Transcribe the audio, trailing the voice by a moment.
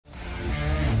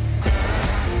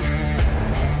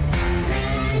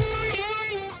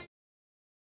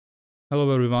Hello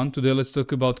everyone, today let's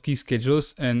talk about key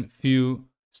schedules and few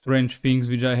strange things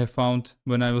which I have found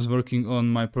when I was working on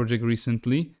my project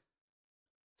recently.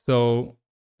 So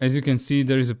as you can see,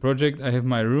 there is a project, I have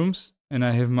my rooms and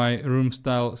I have my room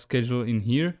style schedule in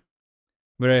here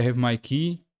where I have my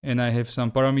key and I have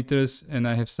some parameters and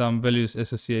I have some values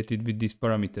associated with these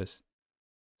parameters.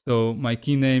 So my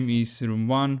key name is room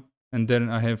 1 and then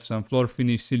I have some floor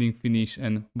finish, ceiling finish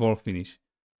and wall finish.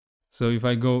 So if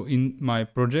I go in my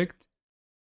project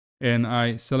and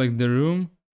I select the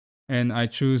room and I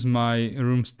choose my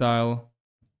room style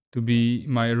to be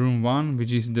my room 1,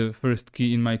 which is the first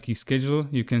key in my key schedule,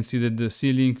 you can see that the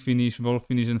ceiling finish, wall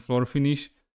finish and floor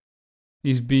finish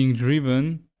is being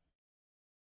driven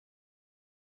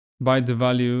by the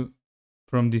value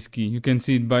from this key. You can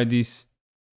see it by this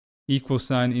equal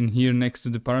sign in here next to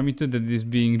the parameter that is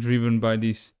being driven by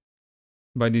this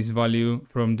value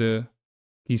from the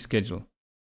key schedule.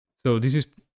 So this is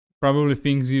probably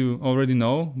things you already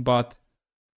know, but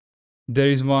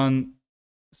there is one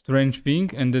strange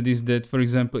thing, and that is that, for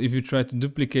example, if you try to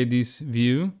duplicate this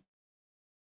view,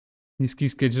 this key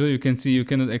schedule, you can see you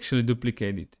cannot actually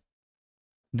duplicate it.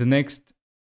 The next,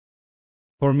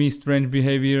 for me, strange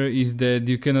behavior is that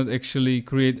you cannot actually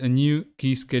create a new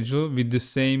key schedule with the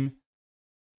same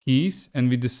keys and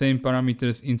with the same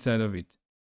parameters inside of it.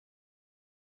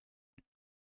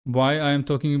 Why I am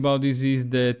talking about this is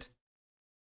that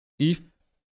if,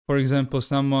 for example,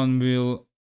 someone will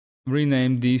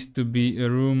rename this to be a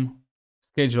room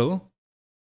schedule,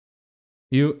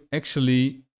 you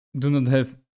actually do not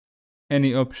have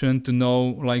any option to know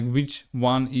like which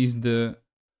one is the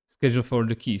schedule for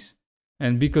the keys.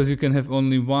 And because you can have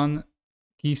only one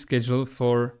key schedule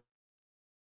for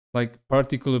like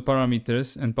particular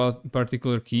parameters and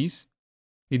particular keys,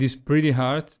 it is pretty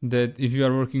hard that if you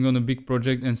are working on a big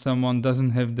project and someone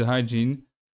doesn't have the hygiene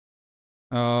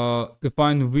to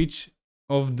find which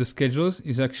of the schedules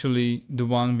is actually the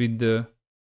one with the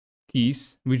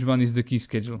keys, which one is the key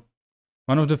schedule.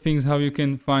 One of the things how you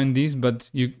can find this, but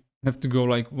you have to go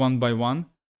like one by one,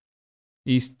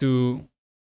 is to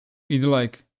either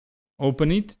like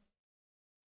open it,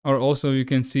 or also you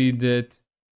can see that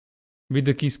with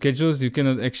the key schedules you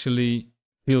cannot actually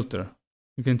filter.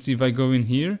 You can see if I go in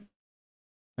here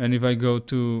and if I go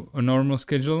to a normal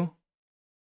schedule,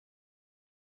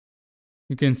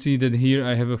 you can see that here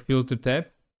I have a filter tab,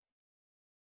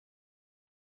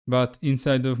 but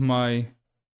inside of my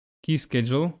key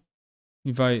schedule,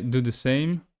 if I do the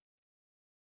same,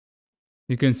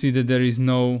 you can see that there is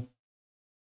no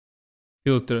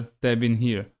filter tab in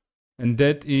here. And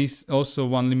that is also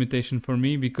one limitation for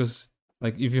me, because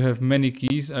like if you have many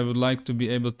keys, I would like to be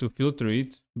able to filter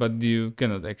it, but you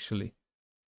cannot actually.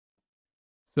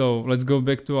 So let's go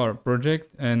back to our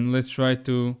project and let's try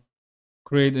to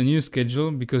create a new schedule,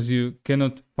 because you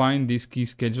cannot find this key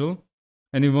schedule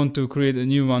and you want to create a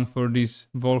new one for this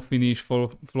wall finish,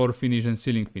 floor finish and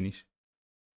ceiling finish.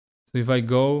 So if I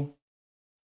go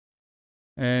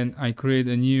and I create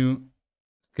a new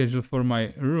schedule for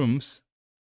my rooms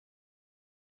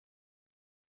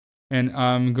and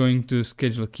I'm going to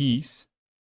schedule keys,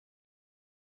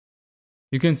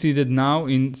 you can see that now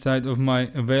inside of my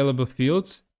available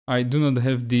fields, I do not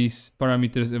have these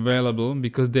parameters available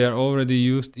because they are already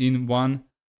used in one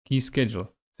key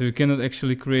schedule. So you cannot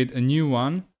actually create a new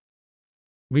one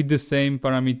with the same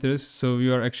parameters, so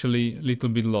you are actually a little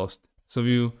bit lost. So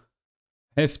you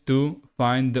have to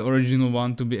find the original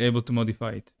one to be able to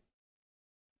modify it.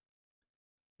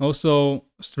 Also,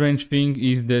 strange thing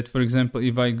is that, for example,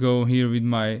 if I go here with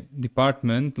my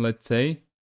department, let's say,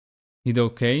 hit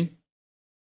OK,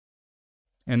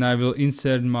 and I will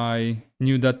insert my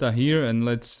new data here, and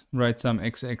let's write some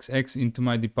XXX into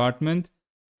my department.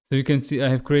 So you can see I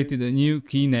have created a new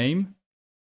key name,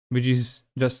 which is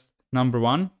just number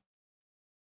 1.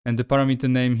 And the parameter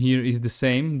name here is the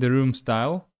same, the room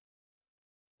style,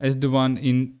 as the one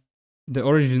in the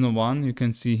original one. You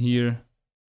can see here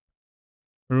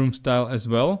room style as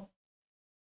well.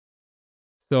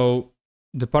 So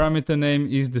the parameter name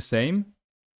is the same.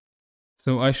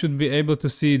 So I should be able to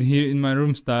see it here in my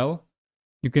room style.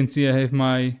 You can see I have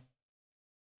my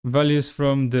values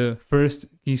from the first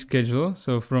key schedule.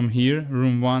 So from here,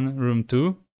 room 1, room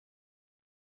 2.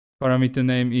 Parameter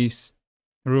name is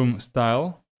room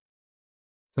style.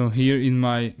 So here in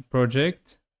my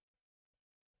project,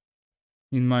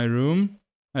 in my room,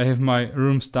 I have my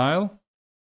room style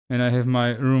and I have my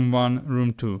room 1,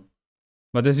 room 2.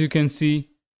 But as you can see,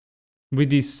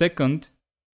 with this second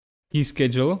key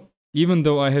schedule, even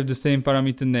though I have the same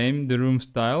parameter name, the room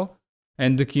style,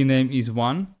 and the key name is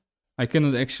 1, I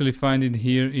cannot actually find it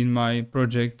here in my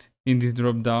project in this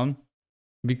drop down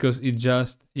because it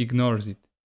just ignores it.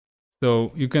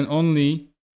 So you can only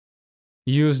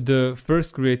use the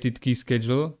first created key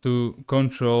schedule to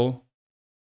control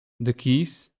the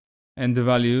keys and the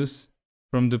values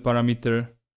from the parameter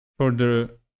for the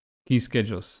key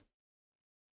schedules.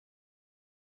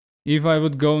 If I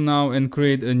would go now and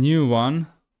create a new one,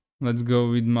 let's go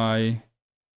with my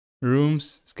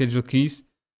rooms schedule keys,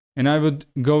 and I would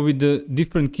go with the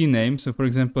different key names. So for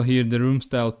example here the room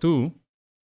style 2.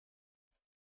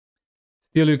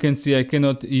 Still you can see I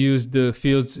cannot use the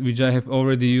fields which I have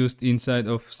already used inside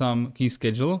of some key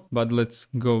schedule, but let's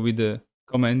go with the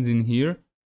commands in here.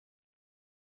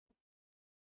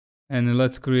 And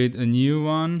let's create a new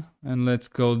one, and let's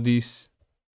call this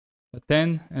a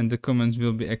 10, and the comments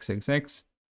will be xxx.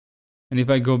 And if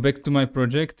I go back to my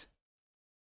project,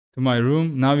 to my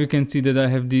room, now you can see that I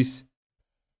have this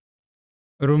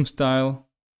room style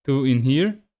 2 in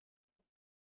here,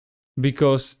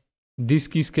 because this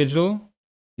key schedule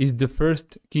is the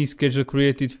first key schedule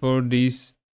created for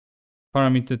this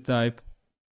parameter type,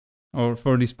 or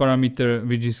for this parameter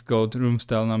which is called room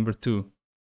style number 2.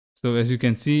 So as you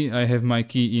can see, I have my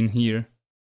key in here,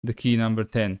 the key number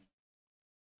 10.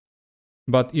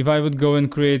 But if I would go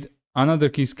and create another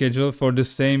key schedule for the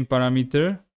same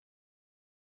parameter,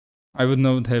 I would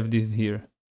not have this here.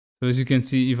 So as you can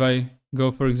see, if I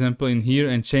go for example in here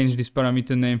and change this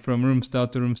parameter name from room style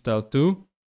to room style 2,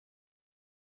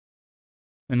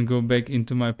 and go back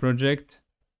into my project,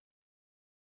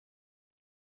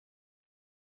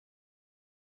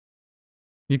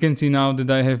 you can see now that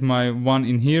I have my 1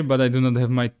 in here, but I do not have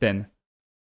my 10.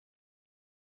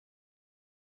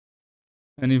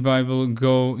 And if I will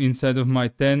go inside of my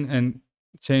 10 and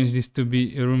change this to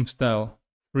be a room style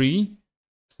 3,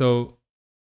 so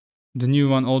the new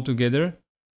one altogether,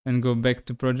 and go back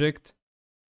to project,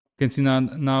 you can see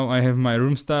now I have my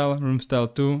room style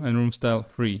 2, and room style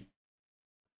 3.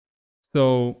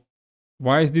 So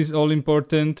why is this all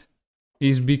important?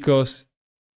 Is because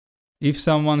if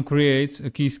someone creates a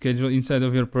key schedule inside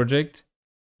of your project,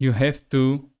 you have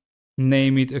to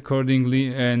name it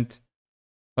accordingly, and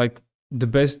like the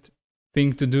best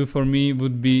thing to do for me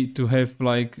would be to have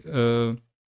like a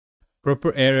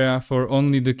proper area for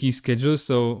only the key schedules.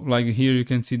 So like here you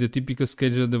can see the typical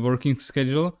schedule, the working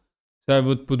schedule. So I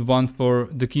would put one for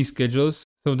the key schedules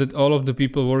so that all of the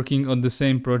people working on the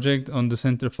same project on the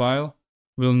center file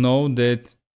will know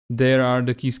that there are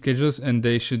the key schedules and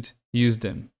they should use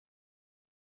them.